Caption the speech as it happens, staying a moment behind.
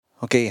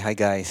Oke, hai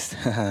guys.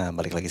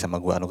 Balik lagi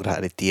sama gue Anugrah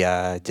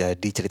Aditya.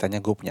 Jadi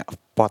ceritanya gue punya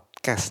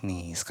podcast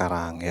nih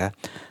sekarang ya.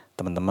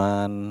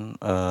 Teman-teman,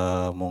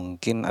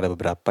 mungkin ada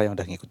beberapa yang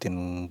udah ngikutin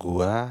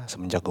gue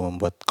semenjak gue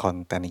membuat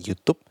konten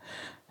YouTube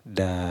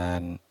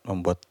dan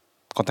membuat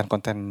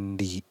konten-konten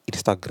di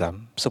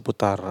Instagram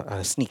seputar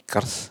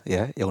sneakers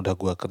ya, yang udah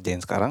gue kerjain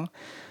sekarang.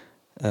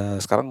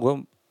 Sekarang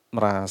gue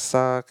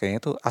merasa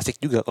kayaknya tuh asik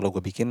juga kalau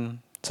gue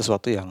bikin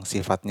sesuatu yang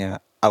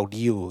sifatnya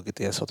audio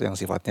gitu ya, sesuatu yang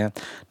sifatnya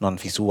non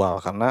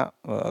visual. Karena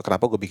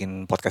kenapa gue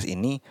bikin podcast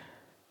ini?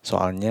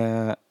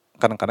 Soalnya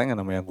kadang-kadang yang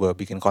namanya gue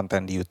bikin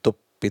konten di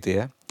YouTube gitu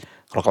ya,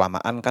 kalau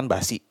kelamaan kan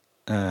basi.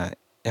 Nah,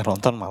 yang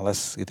nonton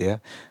males gitu ya.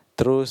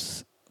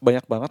 Terus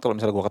banyak banget kalau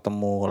misalnya gue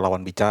ketemu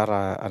lawan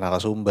bicara,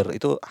 narasumber,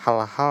 itu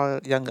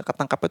hal-hal yang gak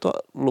ketangkap itu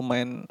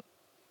lumayan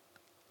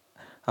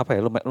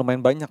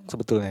lumayan banyak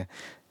sebetulnya.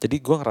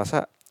 Jadi gue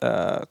ngerasa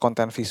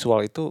konten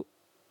visual itu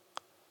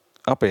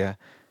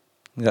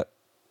nggak,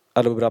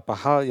 ada beberapa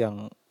hal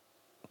yang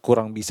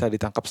kurang bisa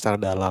ditangkap secara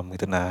dalam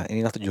gitu. Nah,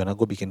 inilah tujuannya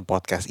gue bikin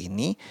podcast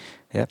ini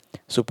ya,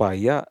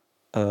 supaya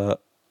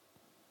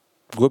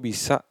gue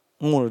bisa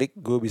ngulik,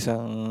 gue bisa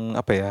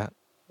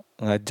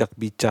ngajak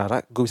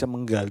bicara, gue bisa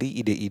menggali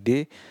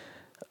ide-ide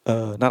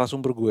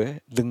narasumber gue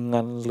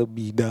dengan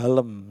lebih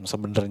dalam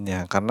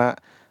sebenarnya. Karena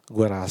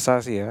gue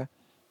rasa sih ya,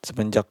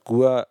 semenjak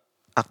gue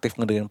aktif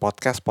ngedengerin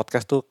podcast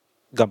tuh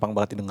gampang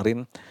banget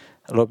didengerin.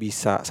 Lo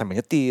bisa sambil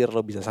nyetir,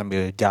 lo bisa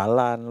sambil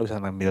jalan, lo bisa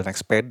sambil naik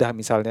sepeda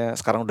misalnya.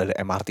 Sekarang udah ada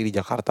MRT di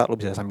Jakarta, lo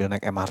bisa sambil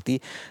naik MRT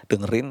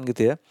dengerin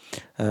gitu ya.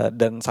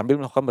 Dan sambil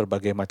melakukan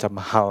berbagai macam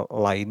hal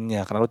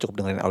lainnya, karena lo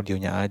cukup dengerin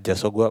audionya aja.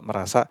 So gue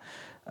merasa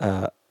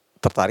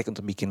tertarik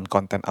untuk bikin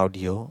konten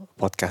audio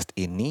podcast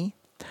ini.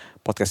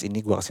 Podcast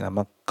ini gue kasih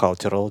nama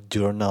Cultural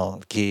Journal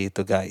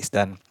gitu guys.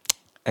 Dan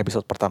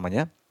episode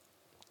pertamanya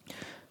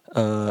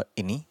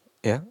ini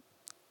ya,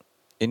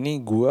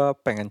 ini gue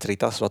pengen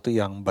cerita sesuatu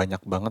yang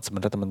banyak banget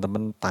sebenarnya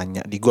teman-teman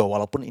tanya di gue,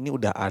 walaupun ini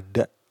udah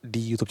ada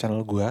di YouTube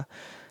channel gue.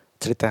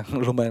 Cerita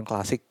yang lumayan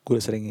klasik,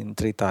 gue seringin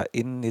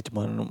ceritain ya,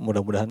 cuman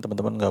mudah-mudahan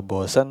teman-teman gak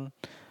bosan.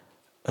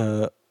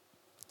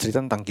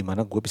 Cerita tentang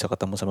gimana gue bisa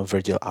ketemu sama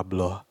Virgil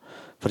Abloh.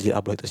 Virgil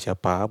Abloh itu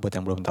siapa? Buat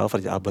yang belum tahu,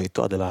 Virgil Abloh itu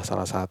adalah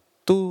salah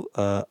satu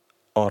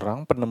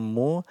orang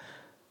penemu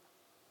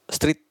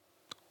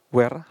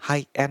streetwear,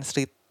 high-end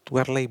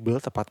streetwear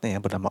label tepatnya ya,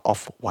 bernama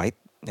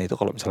Off-White. Nah itu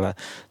kalau misalnya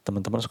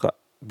teman-teman suka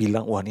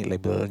bilang, wah nih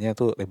labelnya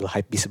tuh label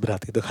hype bis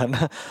berat itu,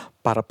 karena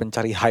para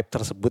pencari hype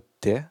tersebut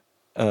ya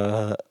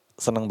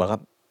senang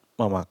banget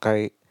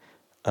memakai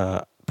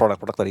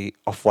produk-produk dari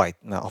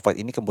Off-White. Nah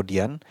Off-White ini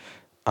kemudian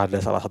ada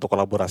salah satu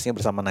kolaborasinya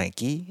bersama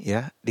Nike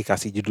ya,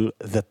 dikasih judul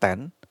The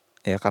 10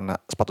 ya,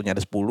 karena sepatunya ada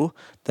 10,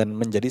 dan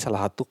menjadi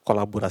salah satu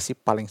kolaborasi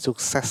paling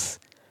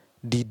sukses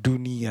di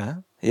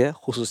dunia ya,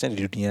 khususnya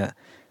di dunia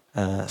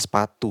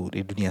sepatu,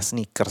 di dunia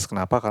sneakers.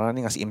 Kenapa? Karena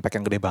ini ngasih impact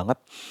yang gede banget.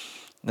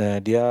 Nah,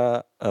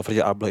 dia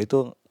Virgil Abloh itu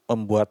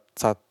membuat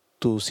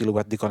satu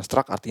siluet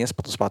deconstruct, artinya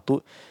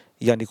sepatu-sepatu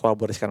yang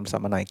dikolaborasikan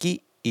bersama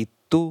Nike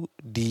itu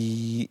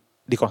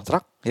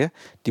dikonstruk ya,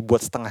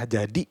 dibuat setengah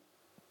jadi,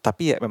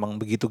 tapi ya memang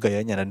begitu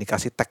gayanya, dan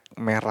dikasih tag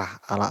merah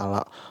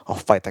ala-ala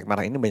Off-White. Tag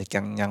merah ini banyak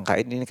yang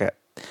nyangkain ini kayak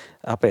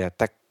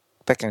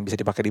tag yang bisa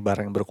dipakai di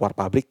barang yang berkeluar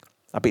pabrik,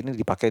 tapi ini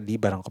dipakai di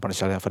barang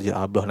komersialnya Virgil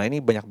Abloh. Nah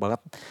ini banyak banget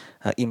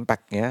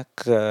impactnya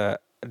ke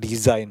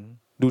desain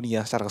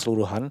dunia secara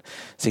keseluruhan,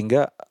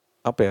 sehingga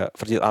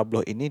Virgil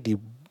Abloh ini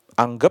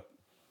dianggap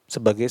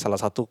sebagai salah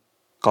satu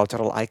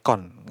cultural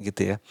icon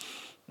gitu ya.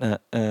 Nah,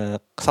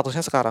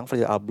 statusnya sekarang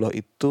Virgil Abloh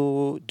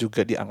itu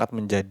juga diangkat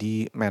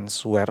menjadi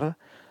menswear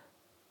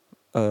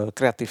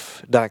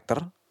creative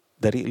director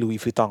dari Louis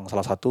Vuitton,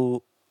 salah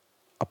satu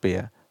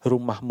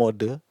rumah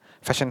mode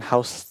fashion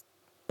house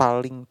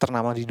paling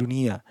ternama di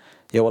dunia.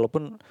 Ya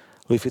walaupun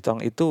Louis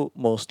Vuitton itu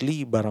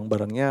mostly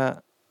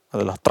barang-barangnya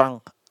adalah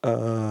trunk,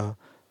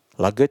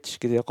 luggage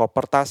gitu ya,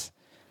 koper, tas.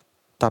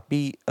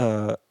 Tapi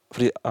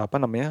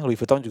Louis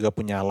Vuitton juga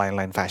punya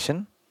line-line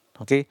fashion,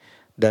 oke.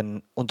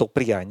 Dan untuk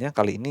prianya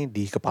kali ini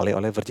dikepalai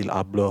oleh Virgil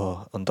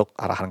Abloh untuk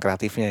arahan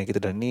kreatifnya gitu.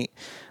 Dan ini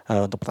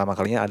untuk pertama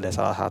kalinya ada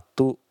salah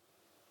satu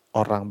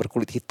orang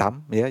berkulit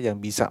hitam ya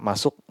yang bisa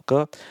masuk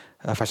ke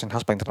fashion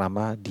house paling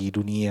ternama di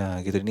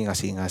dunia gitu. Ini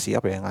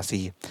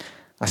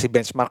ngasih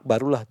benchmark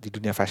baru lah di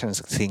dunia fashion,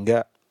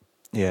 sehingga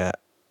ya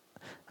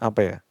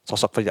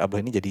sosok Virgil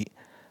Abloh ini jadi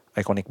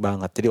ikonik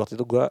banget. Jadi waktu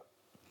itu gue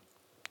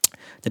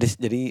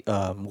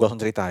gue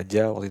langsung cerita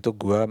aja. Waktu itu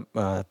gue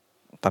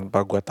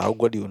tanpa gue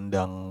tahu, gue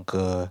diundang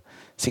ke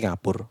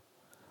Singapura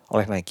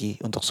oleh Nike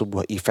untuk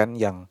sebuah event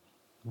yang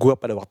gue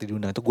pada waktu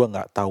diundang itu gue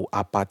nggak tahu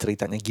apa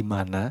ceritanya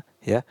gimana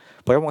ya.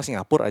 Pokoknya mau ke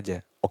Singapura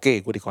aja. Oke,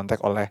 gue dikontak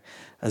oleh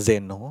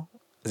Zeno.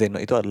 Zeno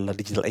itu adalah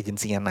digital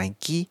agency-nya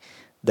Nike,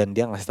 dan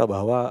dia ngasih tahu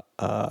bahwa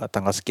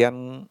tanggal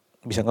sekian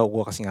bisa nggak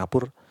gue ke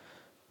Singapura.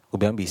 Gue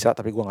bilang bisa,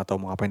 tapi gue nggak tahu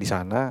mau ngapain di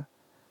sana.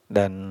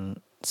 Dan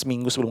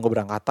seminggu sebelum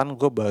keberangkatan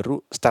gue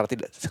baru secara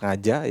tidak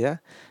sengaja ya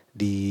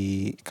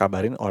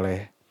dikabarin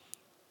oleh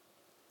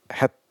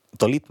head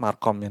atau lead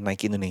markomnya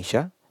Nike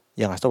Indonesia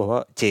yang ngasih tau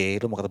bahwa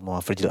lu mau ketemu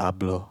sama Virgil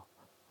Abloh.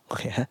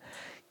 Oke ya.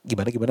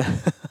 gimana?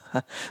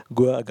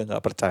 Gue agak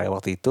nggak percaya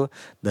waktu itu,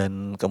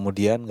 dan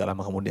kemudian nggak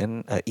lama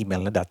kemudian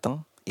emailnya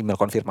datang, email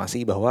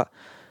konfirmasi bahwa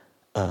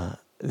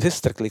this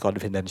is strictly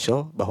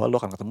confidential, bahwa lo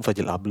akan ketemu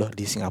Virgil Abloh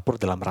di Singapura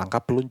dalam rangka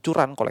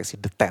peluncuran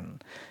koleksi The Ten.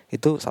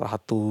 Itu salah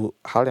satu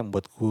hal yang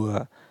buat gue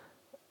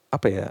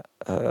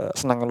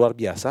senang luar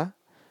biasa,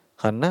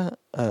 karena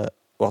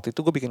waktu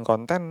itu gue bikin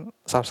konten,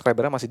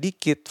 subscribernya masih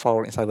dikit,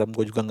 follower Instagram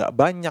gue juga nggak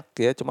banyak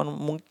ya, cuman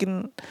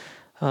mungkin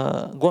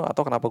gue nggak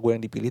tahu kenapa gue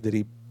yang dipilih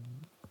dari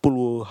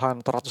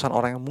puluhan atau ratusan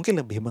orang yang mungkin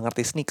lebih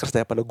mengerti sneakers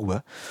daripada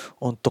gue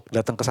untuk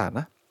datang ke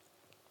sana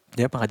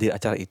ya, menghadiri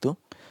acara itu,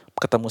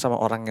 ketemu sama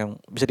orang yang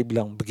bisa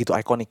dibilang begitu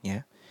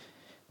ikoniknya.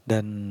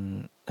 Dan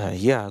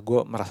ya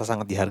gue merasa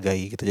sangat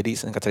dihargai gitu. Jadi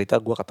singkat cerita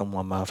gue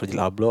ketemu sama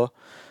Virgil Abloh.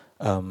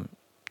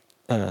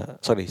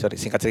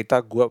 Singkat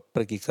cerita gue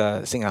pergi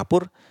ke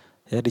Singapura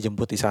ya,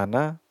 dijemput di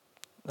sana,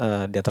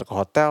 diantar ke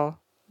hotel.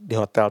 Di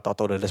hotel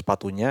tau-tau udah ada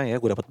sepatunya ya,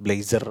 gue dapat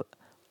blazer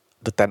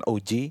The Ten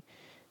OG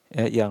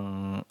ya, yang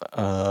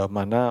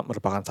mana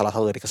merupakan salah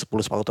satu dari ke-10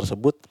 sepatu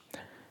tersebut.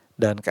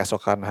 Dan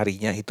keesokan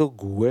harinya itu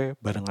gue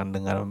barengan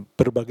dengan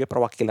berbagai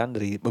perwakilan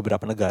dari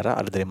beberapa negara,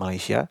 ada dari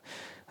Malaysia,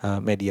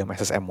 Medium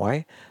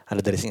SSMY,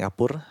 ada dari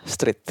Singapura,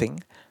 Street Thing,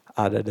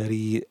 ada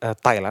dari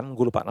Thailand,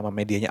 gue lupa nama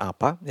medianya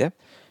apa ya.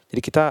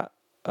 Jadi kita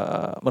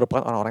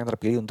merupakan orang-orang yang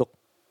terpilih untuk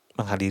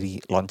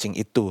menghadiri launching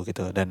itu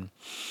gitu. Dan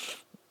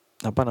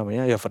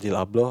Virgil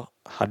Abloh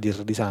hadir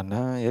di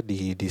sana ya,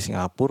 di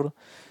Singapura.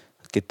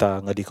 Kita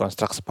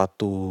ngedekonstruk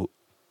sepatu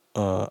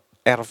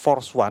Air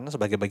Force One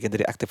sebagai bagian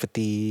dari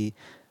activity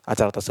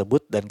acara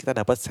tersebut, dan kita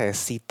dapat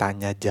sesi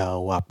tanya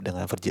jawab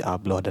dengan Virgil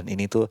Abloh. Dan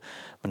ini tuh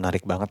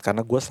menarik banget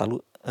karena gue selalu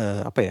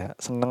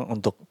seneng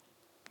untuk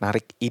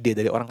narik ide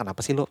dari orang. Kenapa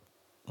sih lo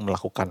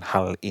melakukan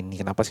hal ini,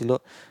 kenapa sih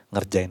lo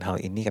ngerjain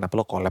hal ini, kenapa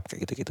lo collab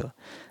kayak gitu-gitu.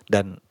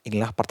 Dan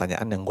inilah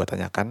pertanyaan yang gue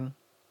tanyakan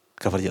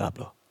ke Virgil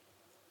Abloh.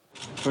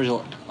 Virgil,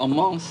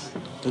 amongst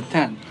the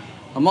 10,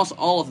 amongst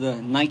all of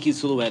the Nike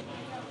silhouette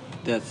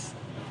that's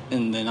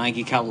in the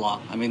Nike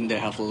catalog, I mean,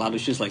 they have a lot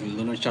of shoes like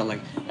Lunar Chart,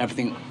 like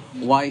everything.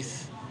 Why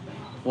is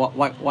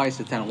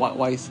the 10?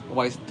 Why is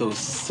those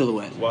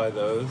silhouettes? Why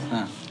those?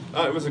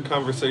 It was a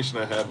conversation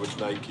I had with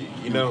Nike.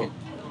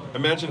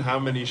 Imagine how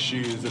many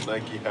shoes that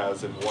Nike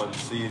has in one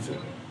season,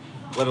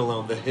 let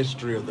alone the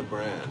history of the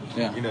brand.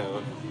 Yeah.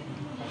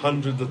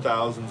 Hundreds of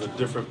thousands of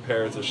different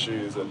pairs of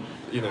shoes, and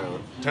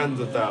tens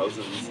of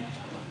thousands,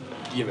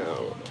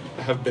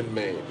 have been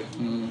made.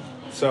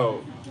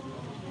 So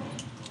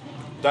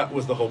that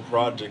was the whole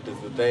project, is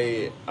that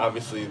they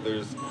obviously,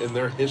 in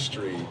their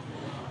history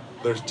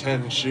there's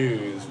 10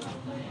 shoes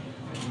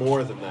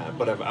more than that,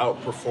 but have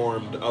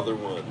outperformed other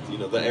ones.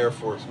 The Air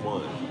Force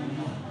One,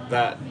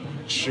 that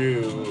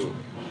shoe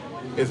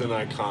is an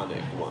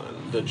iconic one.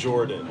 The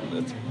Jordan,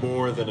 it's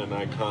more than an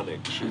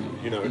iconic shoe.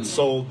 It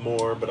sold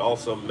more, but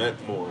also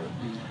meant more.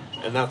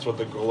 And that's what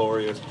the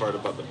glorious part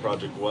about the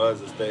project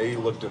was, is they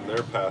looked in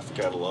their past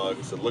catalog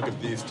and said, look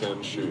at these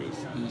 10 shoes.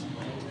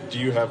 Do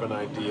you have an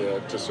idea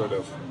to sort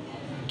of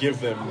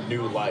give them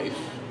new life?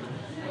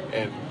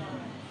 And,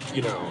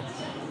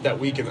 that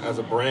we can, as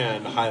a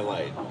brand,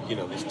 highlight,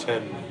 these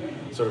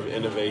 10 sort of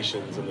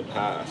innovations in the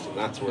past. And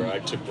that's where I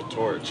took the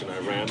torch and I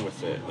ran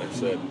with it. And I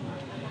said,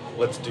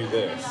 let's do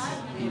this.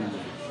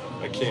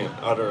 I can't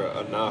utter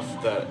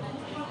enough that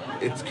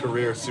it's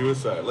career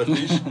suicide. Like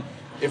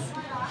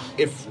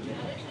if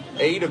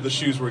 8 of the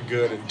shoes were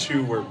good and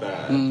 2 were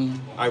bad,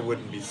 I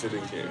wouldn't be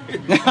sitting here.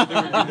 There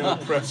would be no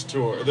press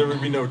tour. There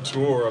would be no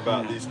tour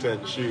about these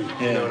 10 shoes.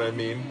 You know what I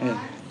mean?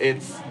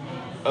 It's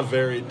a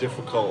very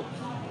difficult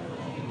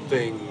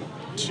thing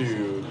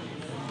to...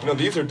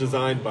 these are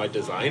designed by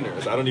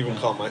designers. I don't even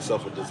call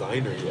myself a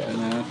designer yet.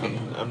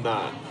 I'm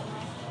not.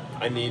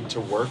 I need to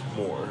work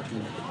more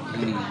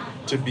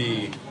to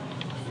be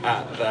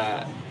at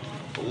that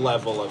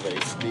level of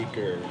a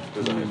sneaker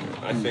designer.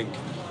 I think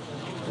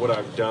what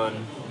I've done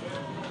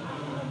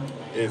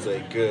is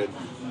a good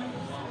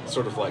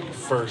sort of like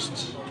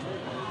first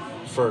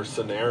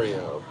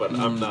scenario, but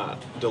I'm not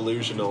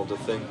delusional to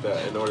think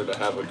that in order to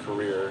have a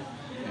career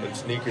in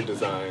sneaker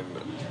design,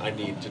 I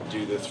need to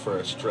do this for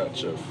a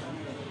stretch of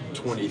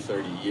 20,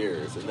 30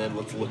 years, and then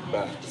let's look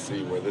back to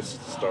see where this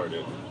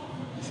started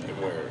and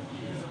where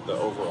the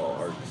overall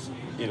art,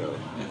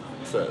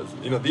 says.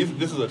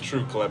 This is a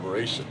true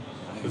collaboration.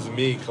 This is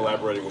me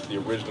collaborating with the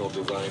original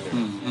designer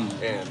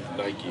and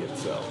Nike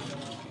itself.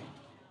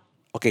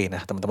 Oke,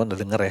 nah teman-teman udah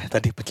denger ya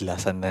tadi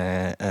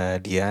penjelasannya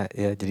dia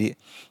ya. Jadi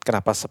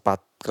kenapa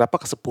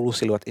ke-10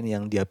 siluet ini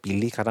yang dia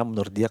pilih, karena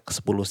menurut dia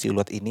ke-10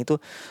 siluet ini tuh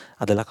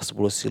adalah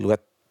ke-10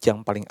 siluet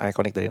yang paling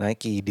ikonik dari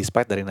Nike.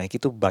 Despite dari Nike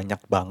tuh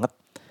banyak banget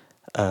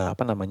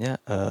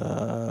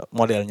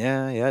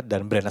modelnya ya,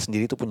 dan brandnya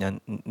sendiri tuh punya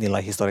nilai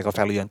historical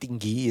value yang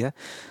tinggi ya.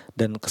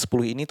 Dan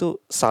ke-10 ini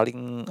tuh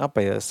saling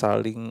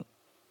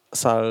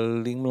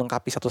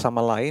melengkapi satu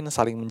sama lain,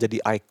 saling menjadi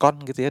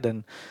ikon gitu ya.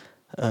 Dan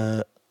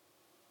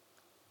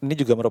ini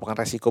juga merupakan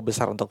resiko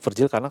besar untuk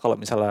Virgil, karena kalau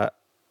misalnya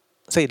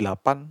 8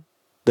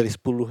 dari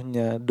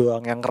 10-nya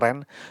doang yang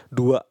keren,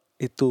 2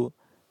 itu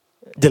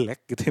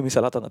jelek gitu ya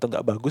misalnya, atau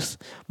nggak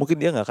bagus, mungkin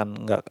dia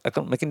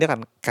mungkin dia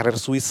akan career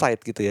suicide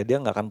gitu ya, dia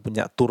nggak akan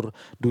punya tour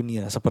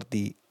dunia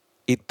seperti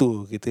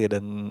itu gitu ya.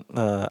 Dan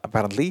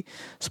apparently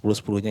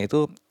 10-10-nya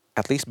itu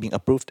at least being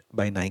approved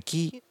by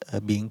Nike,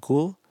 being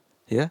cool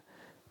ya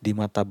di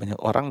mata banyak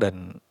orang, dan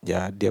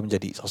ya dia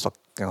menjadi sosok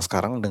yang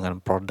sekarang dengan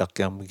produk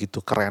yang begitu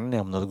keren,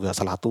 yang menurut gue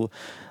salah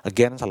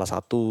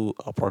satu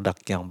produk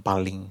yang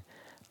paling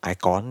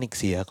ikonik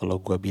sih ya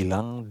kalau gue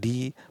bilang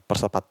di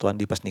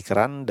persepatuan di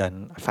persnikeran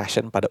dan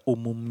fashion pada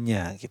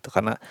umumnya gitu.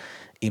 Karena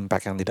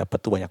impact yang didapat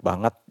tuh banyak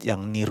banget,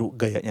 yang niru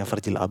gayanya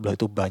Virgil Abloh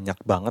itu banyak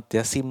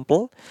banget ya,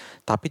 simple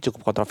tapi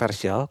cukup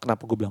kontroversial.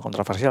 Kenapa gue bilang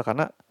kontroversial?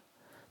 Karena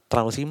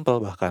terlalu simple,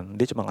 bahkan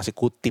dia cuma ngasih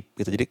kutip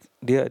gitu. Jadi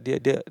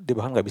dia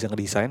bahkan nggak bisa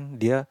ngedesain,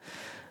 dia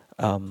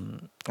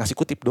ngasih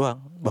kutip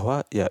doang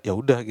bahwa ya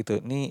udah gitu,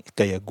 ini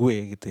gaya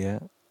gue gitu ya.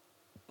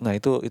 Nah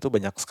itu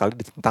banyak sekali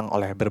ditentang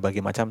oleh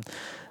berbagai macam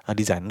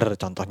desainer.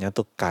 Contohnya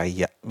tuh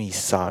kayak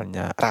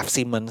misalnya Raf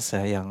Simons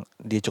ya, yang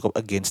dia cukup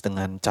against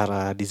dengan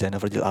cara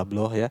desainer Virgil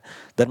Abloh ya,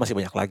 dan masih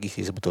banyak lagi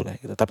sih sebetulnya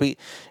gitu. Tapi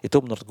itu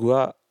menurut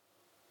gua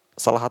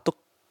salah satu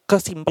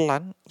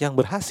kesimpulan yang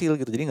berhasil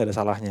gitu, jadi nggak ada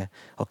salahnya.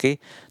 Oke.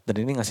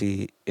 Dan ini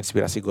ngasih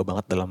inspirasi gua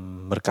banget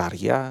dalam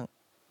berkarya,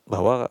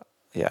 bahwa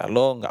ya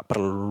lo nggak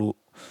perlu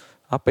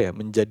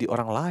menjadi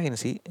orang lain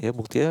sih ya.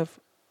 Buktinya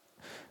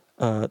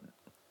eh,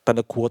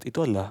 tanda quote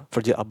itu adalah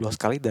Virgil Abloh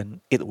sekali, dan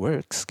it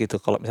works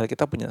gitu. Kalau misalnya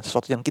kita punya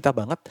sesuatu yang kita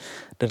banget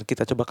dan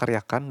kita coba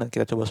karyakan dan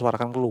kita coba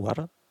suarakan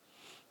keluar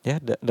ya,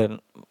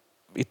 dan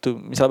itu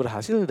misal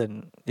berhasil,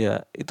 dan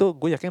ya itu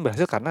gue yakin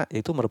berhasil karena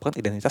itu merupakan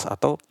identitas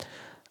atau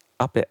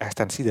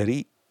ekstensi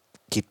dari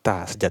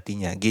kita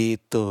sejatinya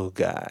gitu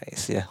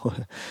guys ya.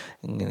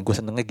 Gue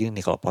senengnya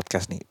gini nih kalau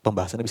podcast nih,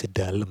 pembahasannya bisa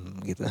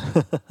dalam gitu.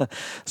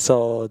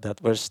 So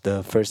that was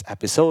the first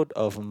episode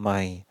of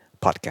my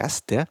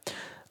podcast ya.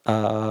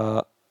 Eh,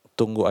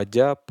 Tunggu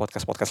aja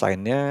podcast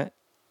lainnya,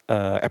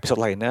 episode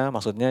lainnya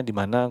maksudnya, di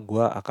mana gue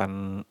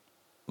akan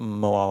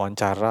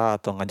mewawancara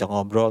atau ngajak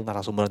ngobrol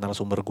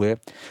narasumber gue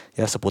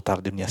ya,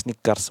 seputar dunia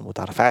sneakers,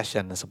 seputar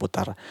fashion,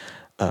 seputar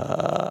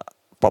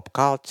pop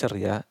culture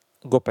ya.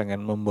 Gue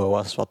pengen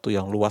membawa sesuatu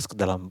yang luas ke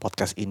dalam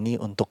podcast ini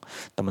untuk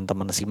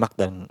teman-teman simak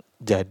dan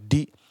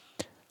jadi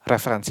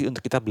referensi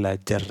untuk kita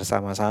belajar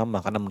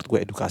sama-sama, karena menurut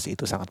gue edukasi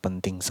itu sangat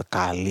penting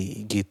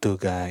sekali gitu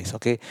guys.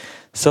 Oke.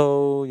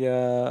 So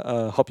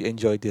hope you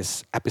enjoy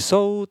this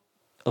episode.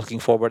 Looking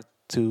forward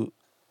to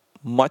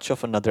much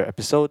of another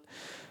episode.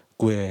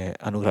 Gue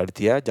Anugrah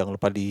Aditya,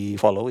 jangan lupa di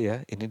follow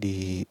ya. Ini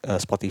di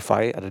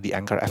Spotify, ada di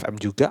Anchor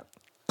FM juga.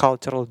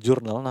 Cultural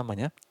Journal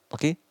namanya.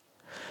 Oke.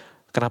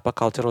 Kenapa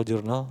Cultural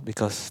Journal?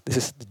 Because this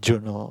is the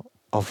journal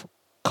of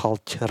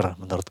culture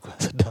menurut gue.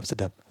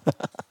 Sedap.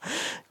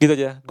 Gitu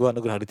aja. Gue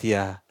Anugrah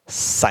Aditya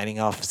signing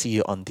off. See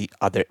you on the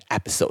other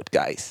episode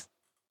guys.